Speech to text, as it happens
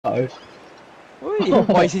Oh.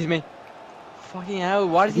 Oh, he sees me. Fucking hell,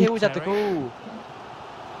 why does he always have to call?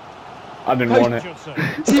 I didn't want it.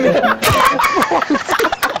 See me.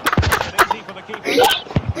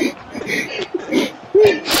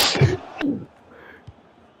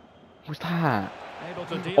 What's that?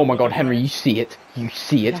 Oh my god, Henry, you see it. You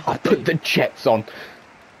see it. I put the jets on.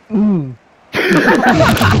 Mm.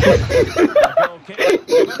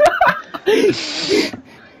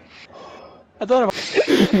 I don't know.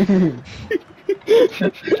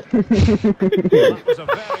 That was a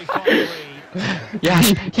very fine read.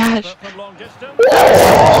 Yes, yes.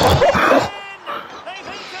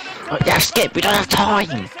 Oh, yeah, Skip, we don't have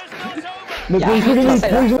time.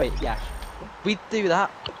 Yeah, we do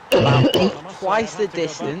that about twice the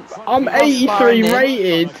distance. I'm 83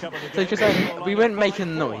 rated. So just we weren't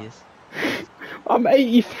making noise. I'm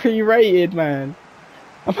 83 rated, man.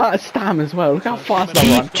 I'm out of stam as well. Look how fast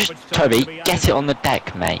I run. Just, Toby, get it on the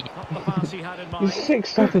deck, mate. He's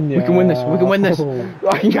 6'7", yeah. We can win this. We can win this.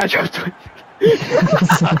 I can catch up to it.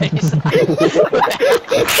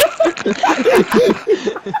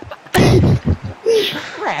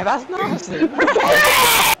 Crap, that's nasty.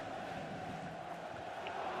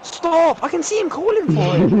 Stop! I can see him calling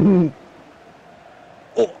for him.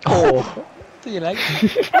 Oh. See you later.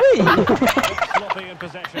 Hey!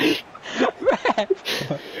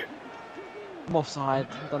 I'm offside.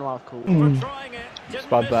 Don't know what I've called.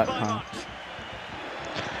 Spud that time.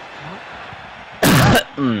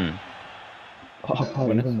 I can't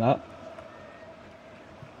win that.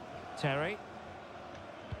 Terry.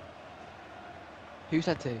 Who's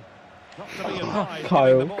that to?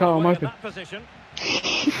 Kyle, I'm open.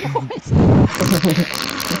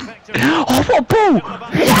 Oh, what ball!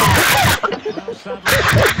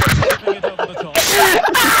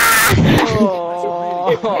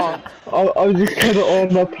 I was just kind of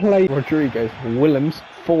on my plate. Rodriguez, Willems,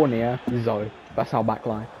 Fournier, Zoe. That's our back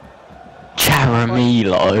line.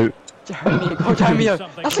 Jaramillo. Jaramillo.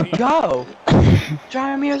 That's a goal.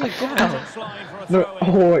 Jaramillo's a goal.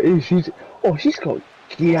 No, she's got.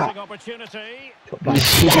 Yeah. Wait,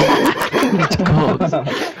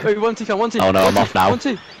 1-2, come 1-2. Oh no, I'm off now.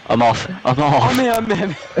 1-2. I'm off. I'm off. I'm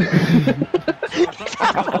here.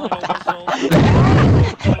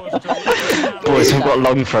 Boys, we've got a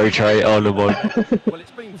long throw tray. Oh no, boy.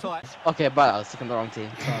 Okay, but I was sticking the wrong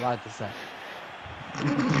team. So I lied to say.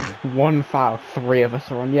 One foul, 3 of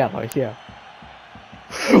us are on yellows, yeah.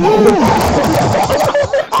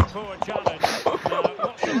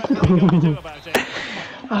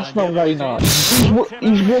 That's not very nice. He's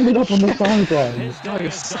warming up on the sideline. No,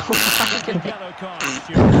 you're so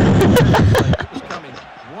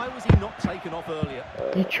Why was he not taken off earlier?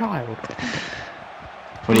 You child.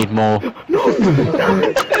 We need more.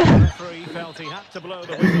 Referee felt he had to blow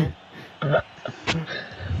the whistle.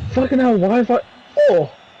 Fucking hell, why have I... Oh!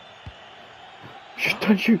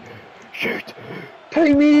 Don't shoot! Shoot!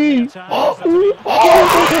 Take me!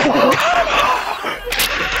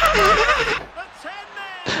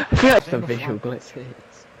 That's a visual glitch.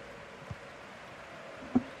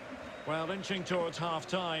 Well, inching towards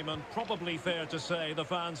half-time, and probably fair to say the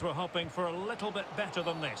fans were hoping for a little bit better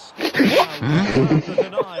than this.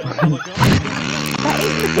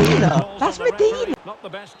 That's Medina! Not the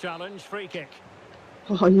best challenge, free kick.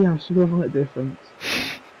 Oh yeah, she got a height difference.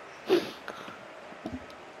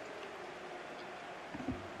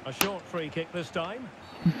 A short free kick this time.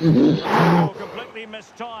 Oh, completely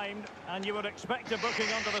mistimed, and you would expect a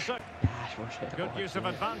booking under the circle. Good use of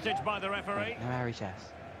advantage by the referee. No Harry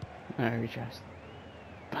Chess. No, just.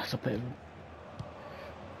 That's a bit of...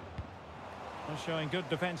 Showing good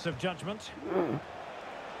defensive judgment.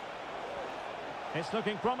 It's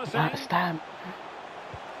looking promising. That stamp.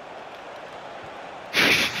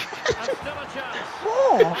 And still a chance.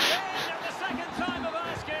 Oh! And the second time of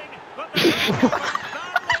asking, but the goal was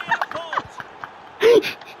badly at fault.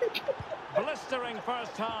 Blistering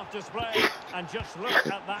first half display, and just look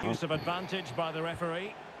at that use of advantage by the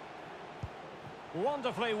referee.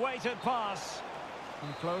 Wonderfully weighted pass.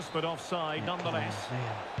 And close but offside nonetheless.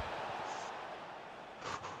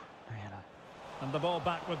 And the ball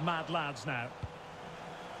back with mad lads now.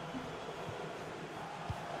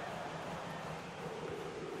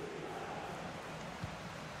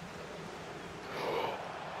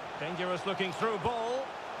 Dangerous looking through ball.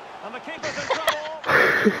 And the keeper's in trouble.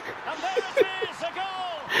 And there it is, a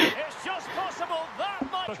goal. It's just possible that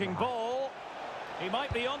much. Looking ball. He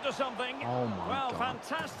might be onto something. Oh my well, God.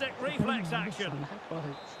 fantastic reflex action.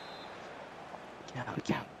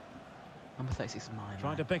 Yeah. Number 36 is mine.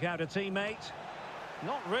 Trying to pick out a teammate.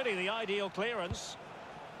 Not really the ideal clearance.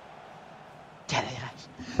 Get it, Ash.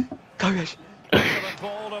 Go, Ash. Excellent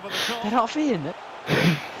ball over the top. They're not feeling it.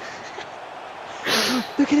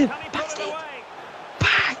 Look at him. Can he put it Bastard. away?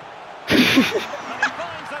 Bang. And he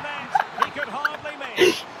finds the net. He could hardly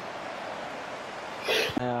miss.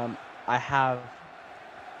 I have.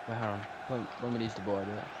 Well, hold on. When we lose the ball, I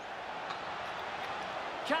do that.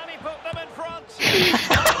 Can he put them in front? He's missed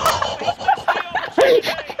the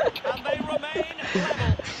opportunity, and they remain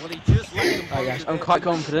level. Well, he just let them. Right, guys, I'm quite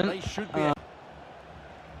confident. They should be.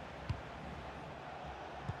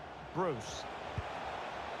 Bruce.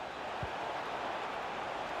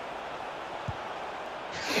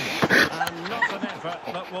 And not an effort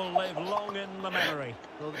that will live long in the memory.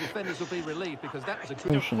 Well, the defenders will be relieved because that was a To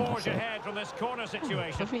good... forge ahead from this corner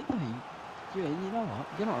situation. I think, no, you know what?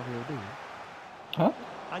 You're not a real dude. Huh?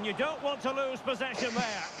 And you don't want to lose possession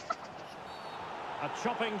there. A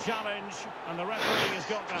chopping challenge, and the referee has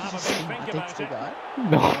got to have a big think about it.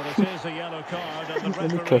 No. Well, it is a yellow card, and the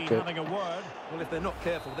Let me referee cook it. having a word. Well, if they're not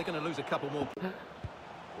careful, they're going to lose a couple more.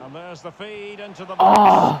 And there's the feed into the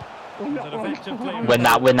Ah! box. An effective clearance. Win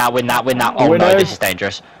that, win that, win that, win that. Oh no, Winners. this is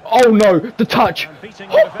dangerous. Oh no, the touch! And beating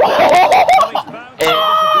the defender. Well, he's bound to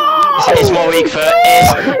be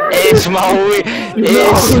disappointed. It's my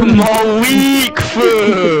weak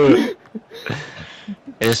foot.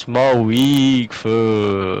 It's my weak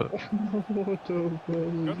foot.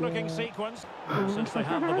 Good looking sequence. Since they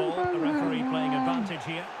have the ball, the referee playing advantage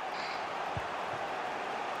here.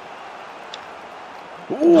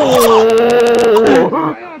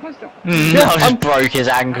 I just broke his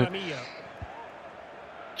ankle. Aramillo.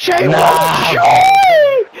 Nah.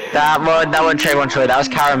 That wasn't Che One Choi, that was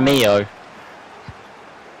Caramillo.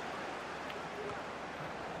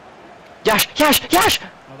 Yash, Yash, Yash!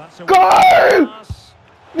 Well, that's a Go! pass.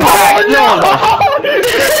 Oh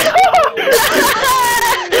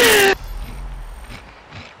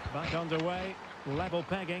Back underway, level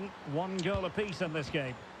pegging, 1 goal apiece in this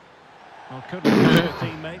game. Well, couldn't reach a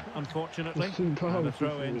teammate, unfortunately. And a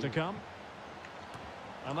throw in to come.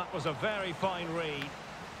 And that was a very fine read.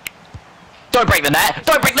 Don't break the net!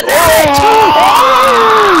 Don't break the net!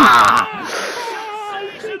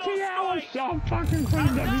 Sensational strike.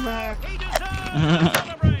 And now he deserves to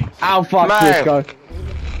celebrate. How fuck Man. this guy?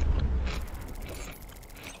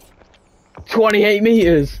 28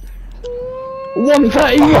 meters.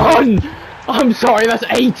 131. I'm sorry, that's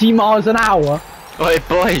 80 miles an hour. Oi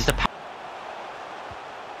boys, the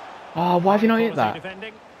Oh, why have you not hit Quality that?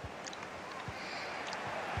 defending.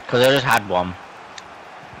 because I just had one.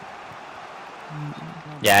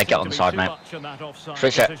 Yeah, get on the side, mate.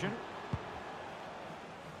 Switch it.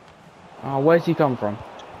 Oh, where's he come from?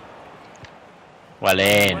 Well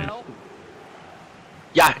in.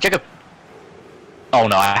 Yeah, Jacob. Oh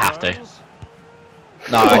no, I have to.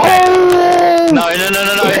 No, okay. Oh! No, no, no,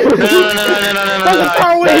 no, no, no, no, no, no, no, no, no, no,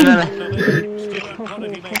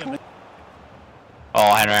 no.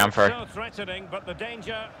 Oh, Henry, I'm through. So threatening, but the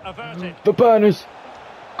danger averted. The burners.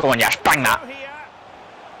 Come on, Yash, bang that. Here.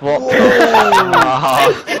 What?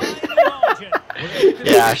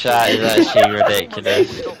 Yash, that is actually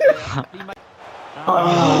ridiculous.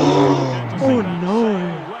 Oh no!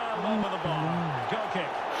 Well over the bar. Goal kick.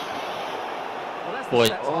 Boy,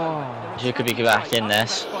 you could be back in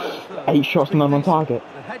this. 8 shots, none on target.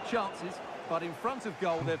 They've had chances, but in front of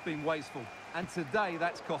goal they've been wasteful. And today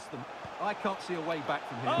that's cost them. I can't see a way back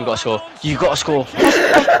from here. You got to score. You got to score.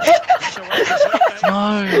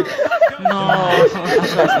 No, no.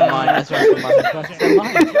 That's not for mine. That's not for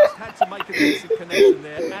mine. He just had to make a decent connection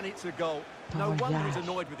there, and it's a goal. No wonder he's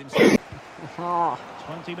annoyed with himself.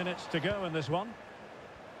 20 minutes to go in this one.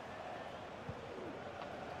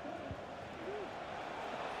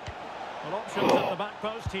 Well, options at the back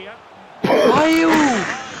post here. Are you?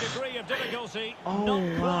 High degree of difficulty,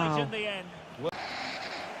 not quite in the end.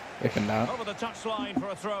 Looking now. Over the touchline for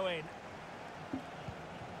a throw in.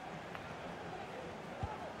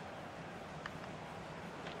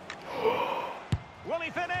 Will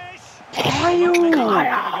he finish? Are you?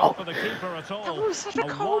 Go for the keeper at all. That was such a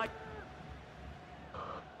cold. wide-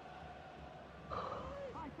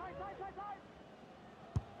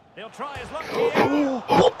 He'll try his luck here.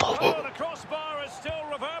 Oh, the crossbar is still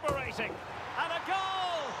reverberating. And a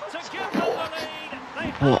goal to give them the lead. They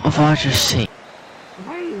What have I just seen?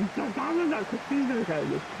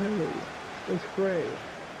 It's great.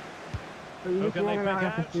 Who can they pick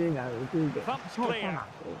out? Thumps clear.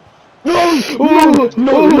 No! Oh,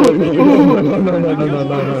 no!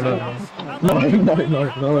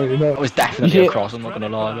 No! That was definitely Yeah. a cross, I'm not going to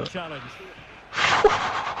lie. But... Challenge.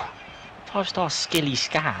 5-star skilly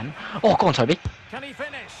scan. Oh, go on, Toby. Can he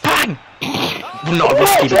finish? Bang! Not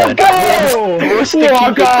risky, Let's bird. go! What's the What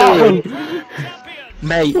a keeper goal! doing? Champions.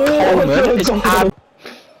 Mate, Coleman is ab.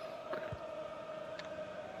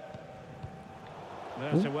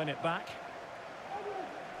 There to win it back.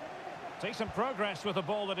 Decent progress with the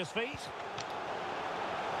ball at his feet.